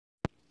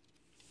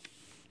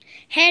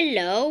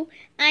Hello,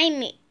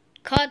 I'm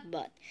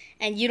Codebot,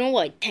 and you know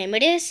what time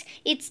it is?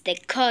 It's the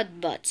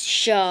Codebot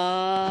Show.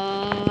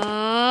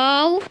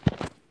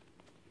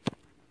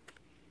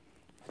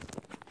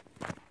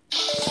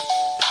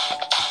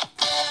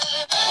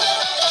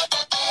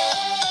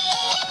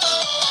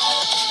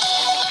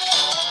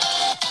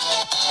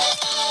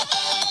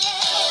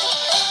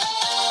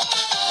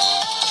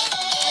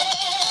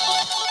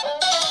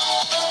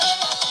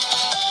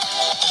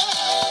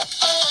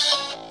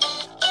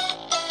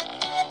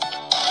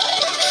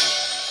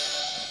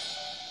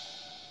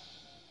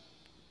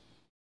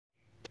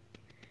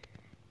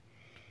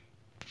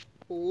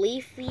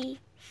 Leafy,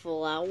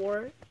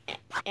 Flower,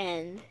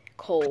 and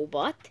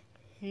Codebot,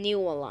 new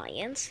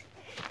alliance.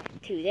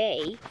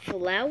 Today,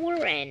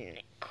 Flower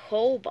and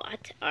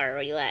Codebot are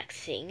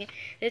relaxing.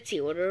 Let's see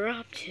what they're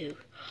up to.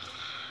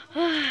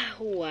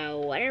 Wow,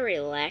 what a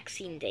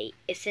relaxing day,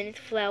 isn't it,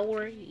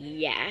 Flower?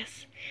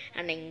 Yes,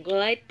 and I'm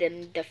glad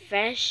the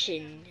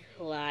fashion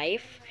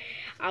life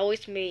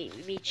always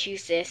made me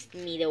chooses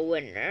me the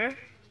winner.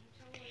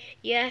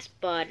 Yes,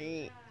 but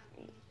in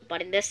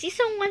the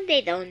season 1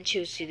 they don't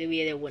choose you to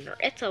be the winner.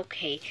 It's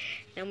okay.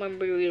 Now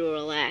remember, we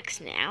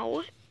relax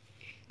now.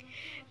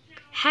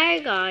 Hi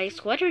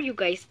guys, what are you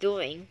guys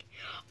doing?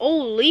 Oh,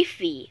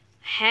 Leafy.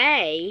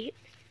 Hey.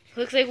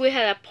 Looks like we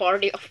had a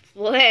party of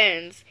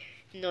plans.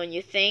 Don't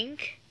you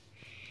think?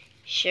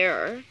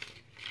 Sure.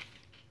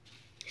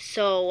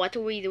 So what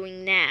are we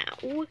doing now?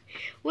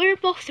 We're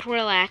both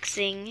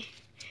relaxing.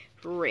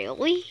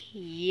 Really?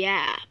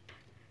 Yeah.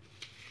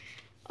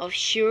 Oh,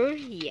 sure?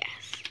 Yes.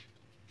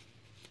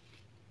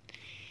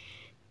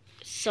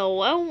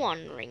 So I'm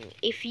wondering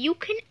if you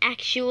can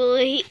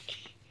actually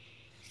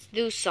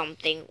do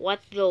something, what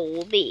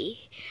will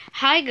be?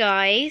 Hi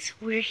guys,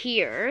 we're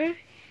here.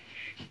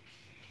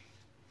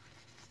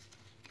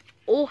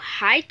 Oh,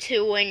 hi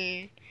to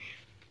in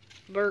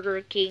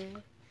Burger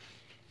King.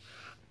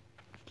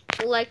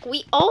 Like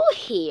we all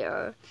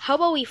here. How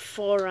about we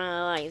form an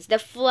alliance? The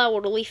Flower,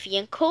 Leafy,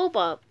 and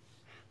Codebot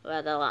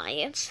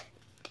alliance.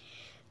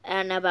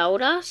 And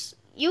about us,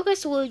 you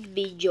guys will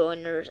be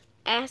joiners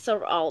as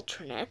our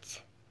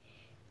alternates.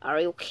 Are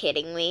you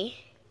kidding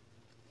me?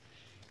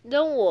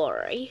 Don't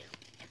worry.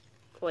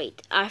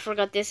 Wait, I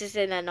forgot this is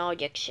an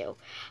object show.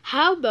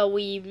 How about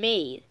we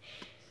made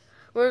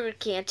Burger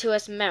King to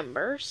us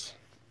members?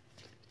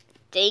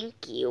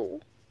 Thank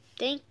you.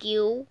 Thank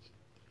you.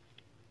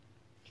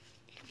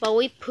 But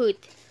we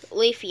put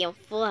Leafy and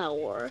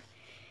Flower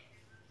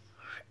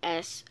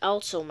as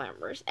also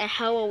members. And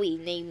how about we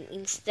name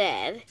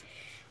instead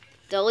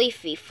the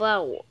Leafy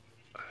Flower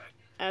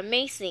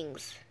Amazing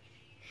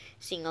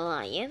Sing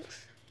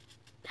Alliance?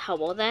 How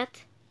about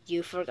that?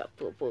 You forgot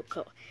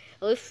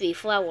Leafy,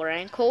 Flower,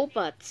 and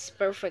Codebot's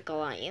perfect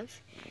alliance.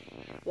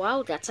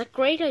 Wow, that's a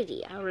great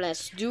idea.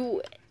 Let's do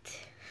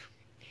it.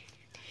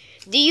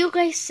 Do you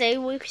guys say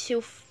we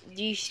should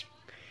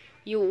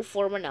you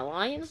form an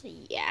alliance?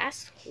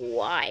 Yes.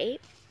 Why?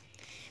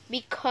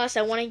 Because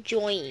I want to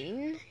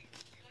join.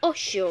 Oh,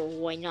 sure.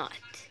 Why not?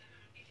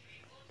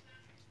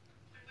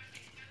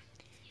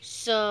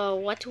 So,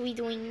 what are we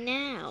doing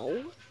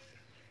now?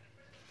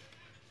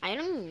 I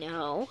don't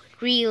know.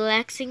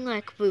 Relaxing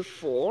like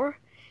before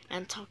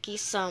and talking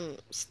some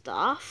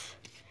stuff.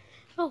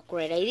 Oh,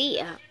 great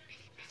idea.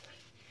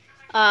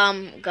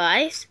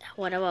 Guys,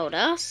 what about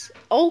us?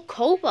 Oh,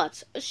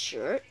 Codebots,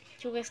 sure.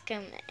 You guys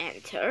can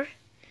enter.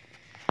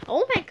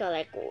 Oh my god,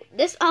 like,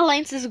 this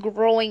alliance is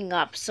growing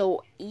up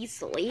so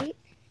easily.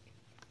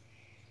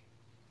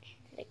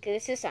 Like,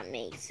 this is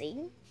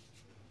amazing.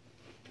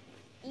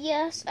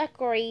 Yes,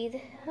 agreed.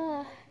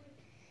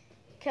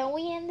 Can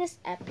we end this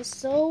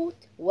episode?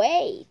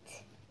 Wait.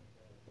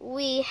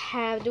 We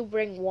have to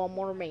bring one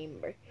more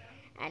member.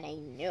 And I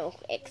know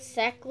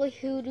exactly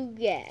who to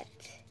get.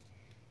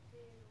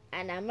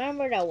 And I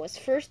remember that was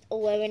first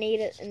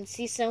eliminated in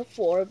Season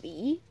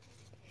 4B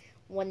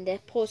when the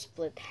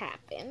post-split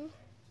happened.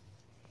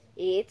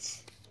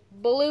 It's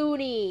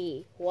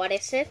Balloony. What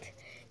is it?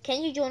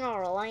 Can you join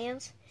our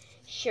alliance?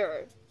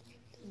 Sure.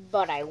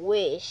 But I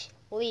wish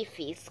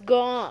Leafy's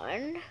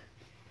gone.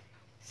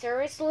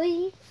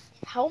 Seriously?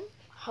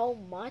 How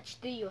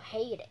much do you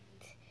hate it?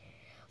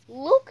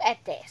 Look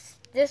at this.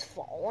 This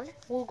phone.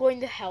 We're going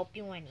to help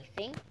you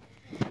anything.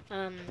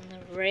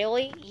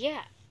 Really?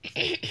 Yeah.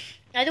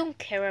 I don't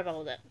care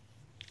about that.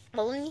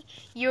 Only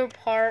you're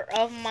part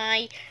of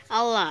my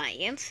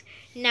alliance.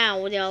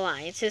 Now the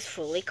alliance is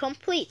fully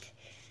complete.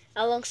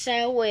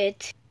 Alongside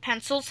with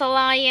Pencil's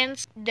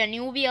alliance, the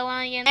Newbie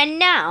alliance, and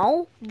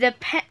now the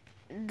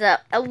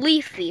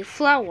Leafy,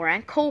 Flower,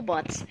 and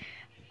Codebot's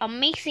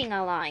amazing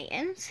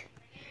alliance.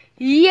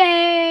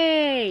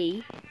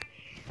 Yay!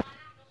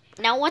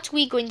 Now what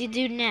we going to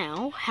do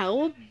now?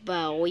 How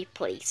about we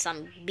play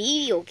some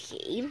video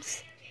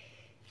games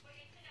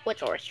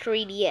with our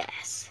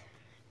 3DS?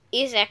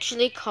 It's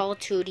actually called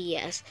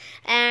 2DS,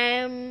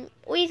 and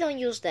we don't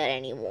use that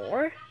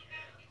anymore.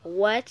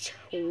 What?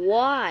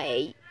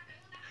 Why?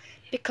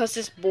 Because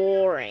it's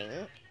boring.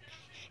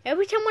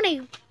 Every time when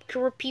I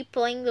repeat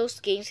playing those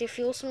games, it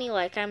feels me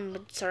like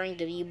I'm starting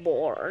to be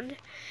bored.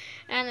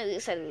 And I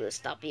decided to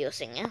stop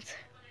using it.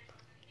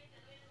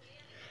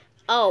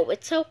 Oh,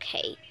 it's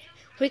okay.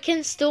 We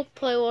can still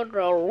play with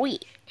our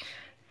Wii.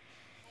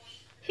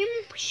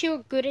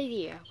 Sure, good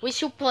idea. We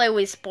should play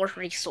with Sport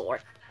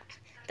Resort.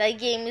 That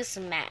game is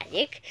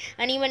magic,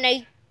 and even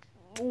I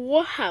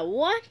have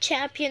one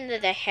champion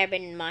that I have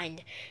in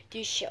mind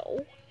to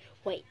show.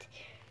 Wait.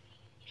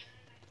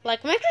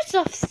 Like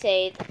Microsoft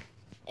said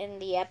in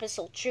the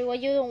episode 3, why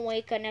you don't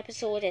make an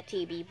episode with a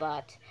TV,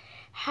 but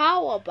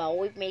how about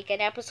we make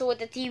an episode with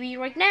the TV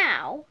right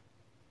now?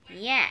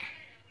 Yeah.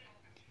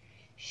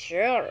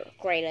 Sure,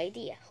 great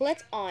idea.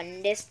 Let's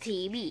on this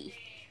TV.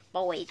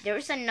 But wait,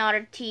 there's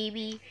another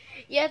TV.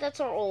 Yeah, that's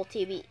our old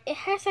TV. It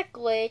has a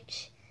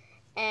glitch,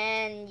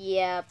 and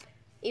yep,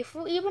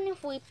 even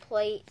if we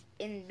play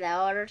in the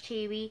other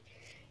TV,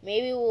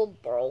 maybe we'll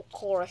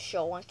broke or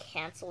show and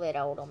cancel it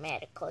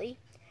automatically.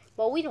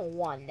 But we don't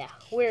want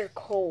that. We're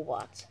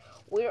Cobots.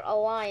 We're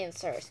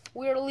Alliancers.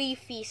 We're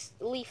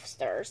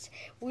Leafsters.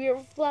 We're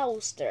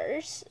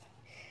Flowsters.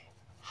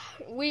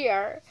 We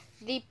are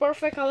the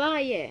perfect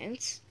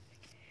alliance.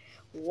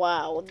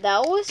 Wow,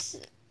 that was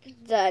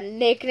the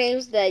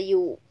nicknames that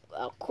you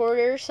called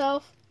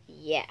yourself?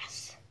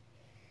 Yes.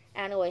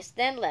 Anyways,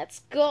 then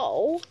let's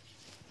go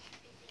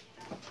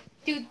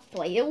to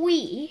play the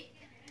Wii.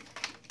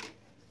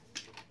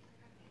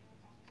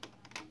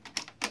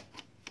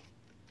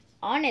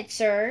 On it,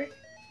 sir.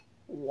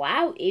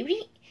 Wow,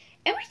 every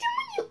time when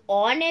you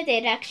on it,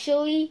 it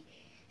actually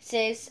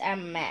says a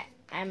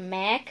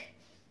Mac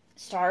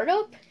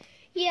startup.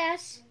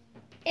 Yes,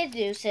 it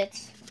does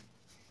it.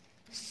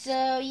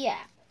 So yeah,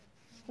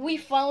 we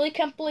finally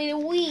can play the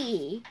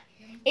Wii.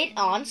 It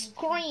on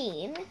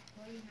screen.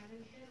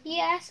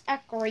 Yes,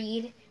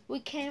 agreed. We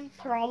can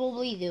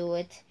probably do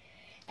it.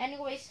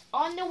 Anyways,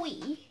 on the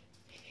Wii.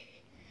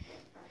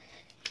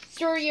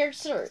 Sir, yes,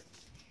 sir.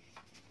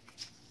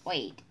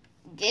 Wait,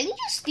 didn't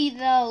you see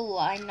the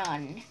line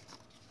on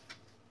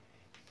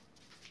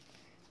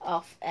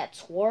of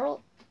Ed's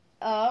World?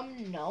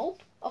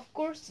 Nope, of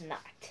course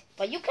not.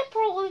 But you can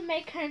probably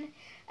make an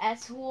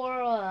Ed's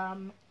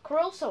World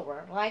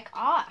crossover like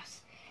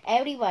us.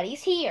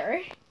 Everybody's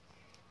here.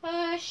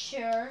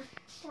 Sure,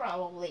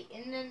 probably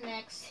in the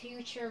next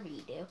future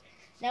video.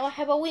 Now I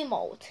have a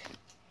Wiimote.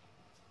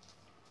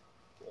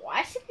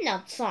 Why is it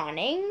not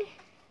sounding?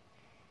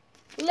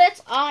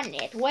 Let's on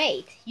it.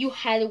 Wait, you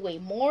had to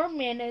wait more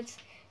minutes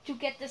to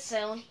get the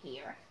sound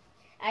here.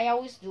 I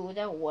always do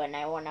that when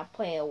I wanna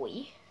play a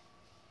Wii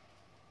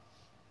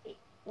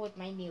with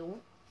my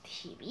new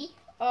TV.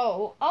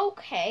 Oh,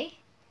 okay.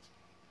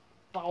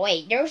 But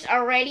wait, there's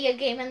already a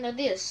game under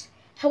this.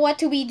 What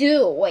do we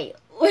do? Wait,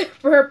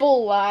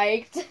 Purple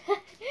liked.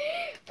 Purple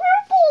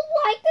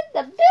liked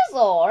the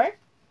Bizarre.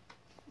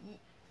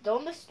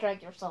 Don't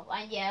distract yourself.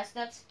 And yes,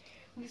 that's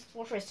this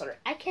Fortressor.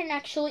 I can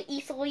actually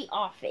easily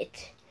off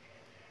it.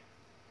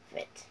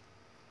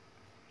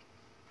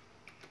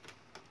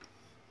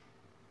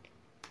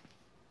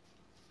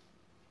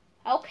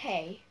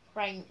 Okay,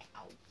 right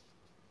now.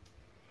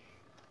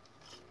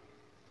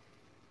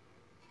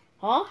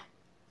 Huh?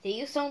 Did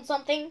you sound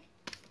something?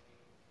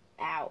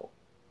 Ow.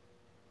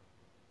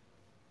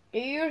 Do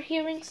you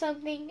hearing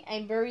something?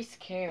 I'm very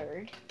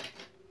scared.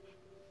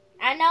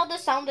 And now the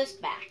sound is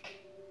back.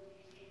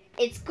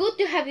 It's good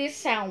to have this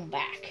sound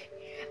back.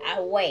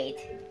 Wait,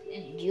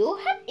 do you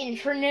have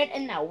internet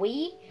in a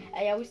Wii?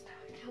 I always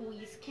thought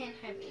Wii's can't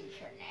have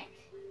internet.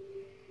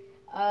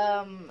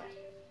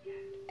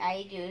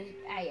 I do.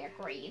 I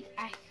agreed.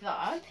 I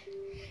thought.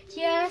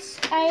 Yes,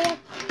 I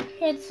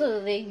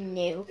absolutely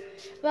knew.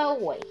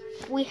 But wait,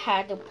 we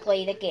had to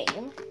play the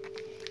game.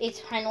 It's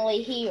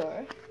finally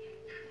here.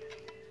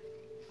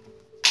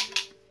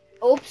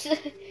 Oops.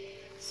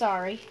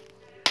 Sorry.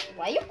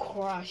 Why you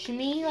crush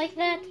me like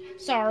that?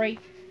 Sorry.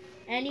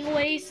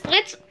 Anyways,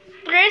 let's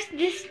press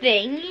this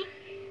thing.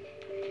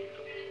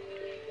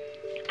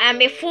 And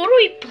before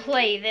we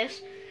play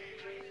this,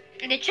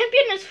 the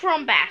champion is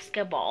from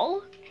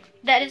basketball.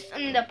 That is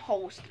in the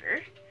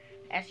poster,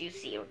 as you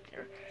see right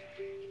there.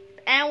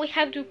 And we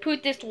have to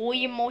put this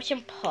Wii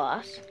Motion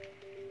Plus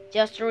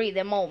just to read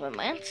the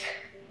movements.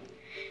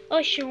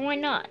 Oh, sure, why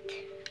not?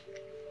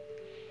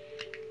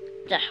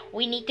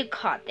 We need to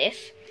cut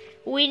this.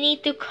 We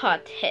need to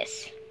cut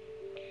his.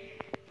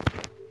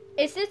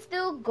 Is it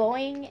still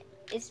going?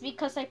 It's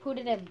because I put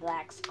it in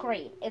black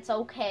screen. It's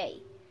okay.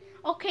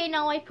 Okay,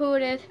 now I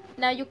put it.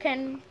 Now you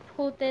can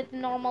put it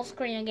normal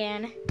screen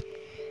again.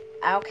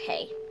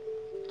 Okay.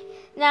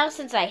 Now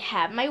since I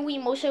have my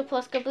Wii Motion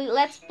Plus complete,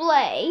 let's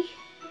play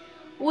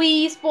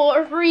Wii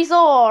Sport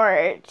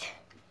Resort.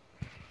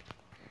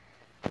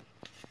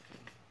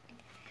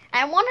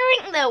 I'm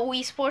wondering the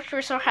Wii Sports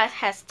Resort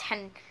has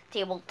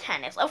table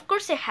tennis. Of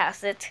course it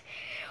has it.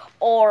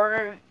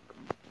 Or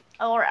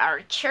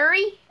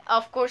archery.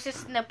 Of course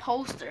it's in the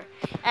poster.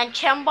 And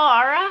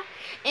Chambara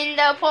in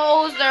the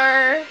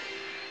poster.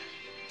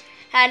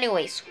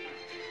 Anyways,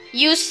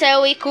 you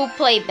said we could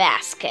play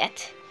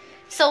basket.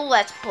 So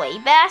let's play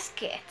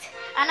basket.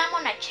 And I'm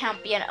on a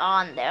champion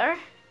on there.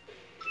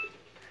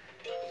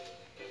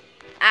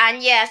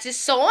 And yes, it's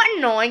so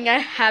annoying I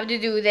have to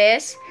do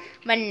this.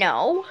 But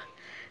no.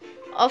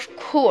 Of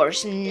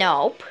course,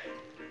 nope.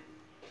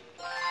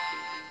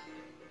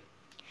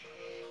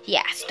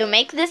 Yes, to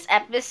make this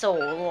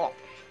episode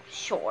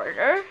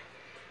shorter,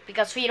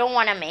 because we don't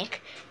want to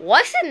make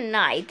What's a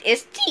Night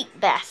is the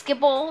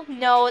basketball.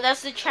 No,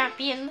 that's the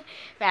champion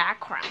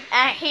background.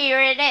 And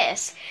here it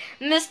is,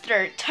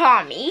 Mr.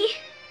 Tommy.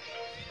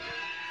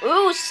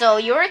 Ooh, so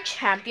you're a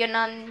champion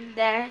on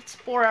that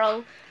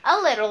sport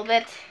a little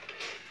bit.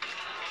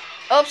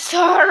 Oh,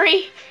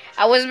 sorry.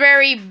 I was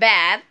very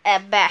bad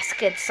at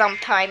basket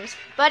sometimes,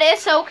 but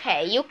it's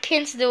okay. You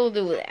can still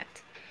do that.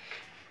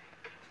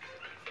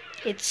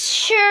 It's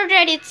sure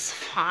that it's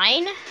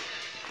fine.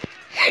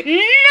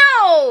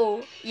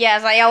 No!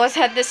 Yes, I always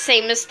had the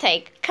same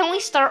mistake. Can we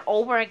start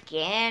over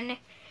again?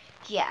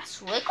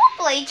 Yes, we can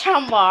play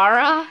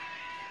tomorrow.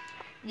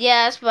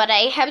 Yes, but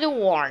I have to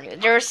warn you.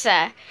 There's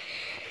a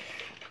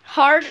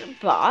hard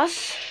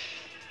boss.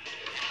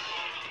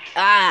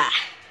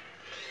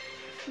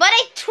 But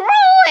I threw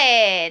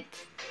it!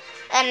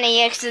 And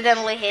I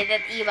accidentally hit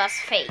Eva's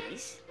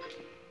face.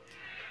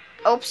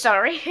 Oops,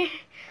 sorry.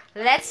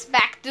 Let's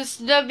back to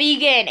the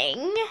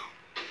beginning.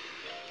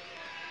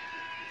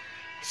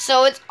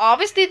 So it's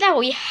obviously that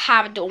we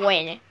have to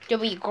win to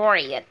be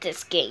great at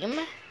this game.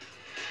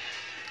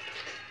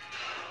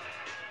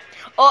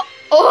 Oh,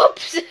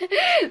 oops!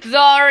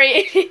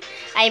 Sorry.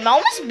 I'm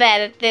almost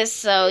bad at this,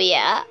 so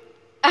yeah.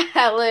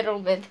 A little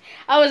bit.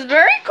 I was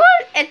very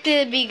good at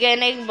the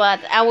beginning, but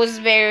I was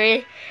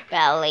very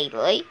bad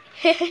lately.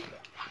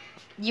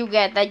 You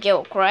get the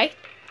joke, right?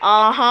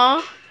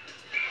 Uh-huh.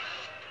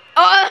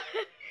 Oh,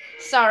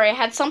 sorry, I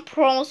had some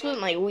problems with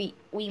my Wii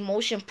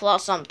Motion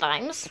Plus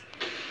sometimes.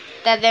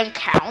 That didn't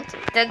count.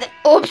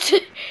 Oops.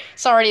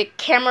 Sorry, the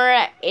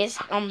camera is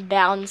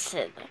unbalanced.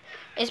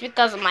 It's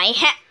because of my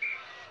head.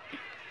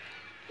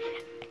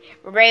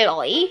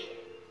 Really?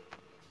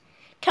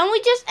 Can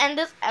we just end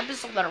this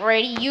episode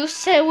already? You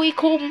said we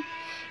could make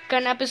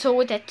an episode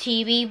with the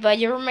TV, but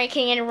you're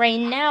making it right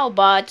now,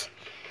 but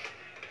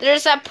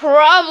there's a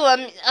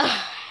problem.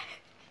 Ugh.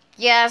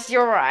 Yes,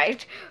 you're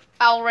right.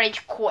 I'll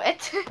rage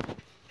quit.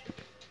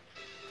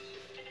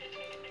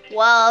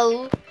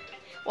 Well,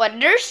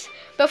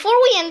 before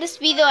we end this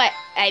video,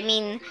 I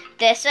mean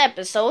this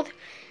episode,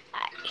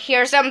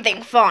 here's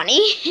something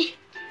funny.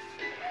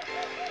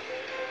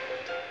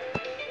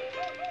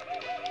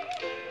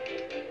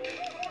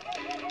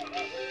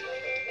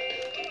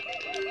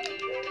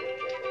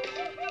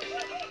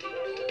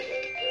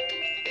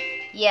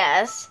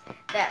 Yes,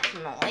 that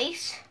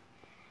noise.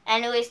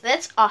 Anyways,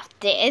 let's off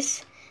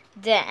this.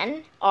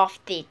 Then off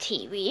the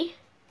TV.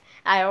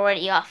 I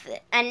already off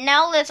it. And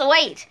now let's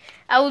wait.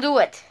 I will do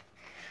it.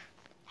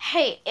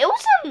 Hey, it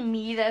wasn't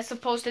me that's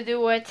supposed to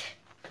do it.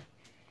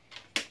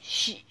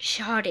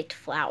 Shot it,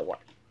 flower.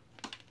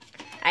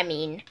 I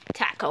mean,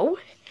 taco.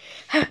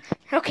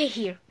 Okay,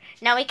 here.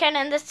 Now we can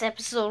end this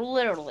episode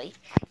literally.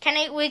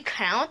 Can we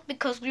count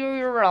because we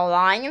were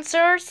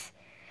alliancers?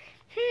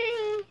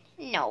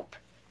 Nope.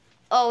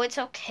 Oh, it's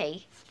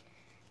okay.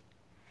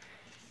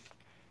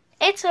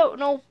 It's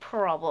no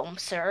problem,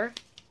 sir.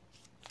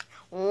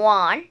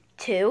 1,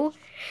 2,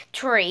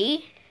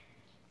 3,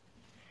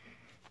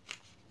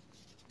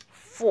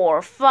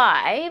 4,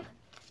 5,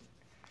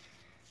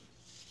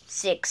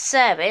 6,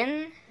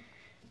 7,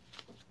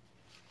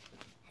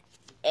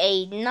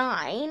 8,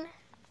 9,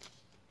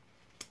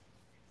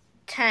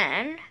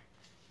 10.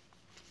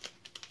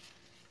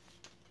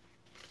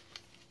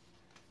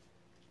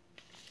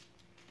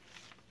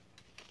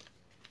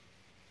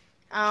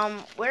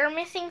 We're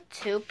missing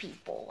 2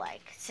 people,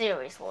 like,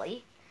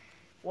 seriously.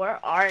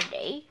 Where are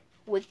they?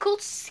 We could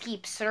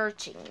keep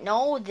searching.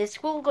 No,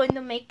 this will going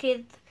to make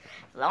it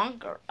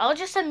longer. I'll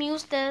just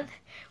amuse that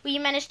we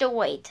managed to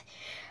wait.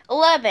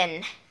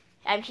 11.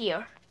 I'm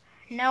here.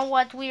 Now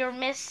what we are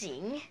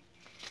missing?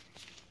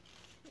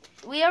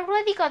 We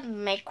already got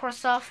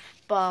Microsoft,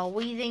 but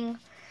we think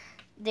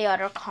the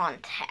other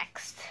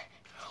context.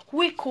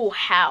 We could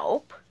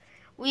help.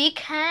 We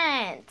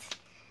can't.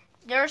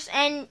 There's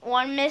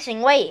one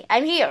missing. Wait,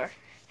 I'm here.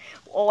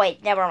 Oh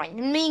wait, never mind.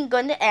 I'm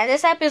gonna end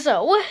this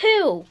episode.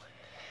 Woohoo!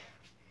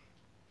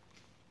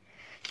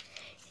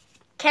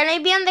 Can I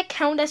be on the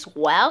count as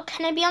well?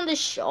 Can I be on the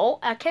show?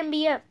 I can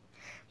be a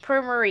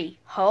primary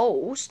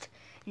host.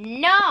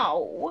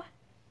 No!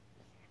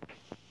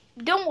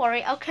 Don't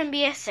worry, I can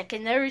be a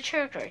secondary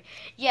character.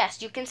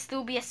 Yes, you can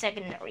still be a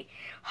secondary.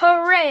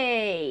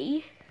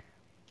 Hooray!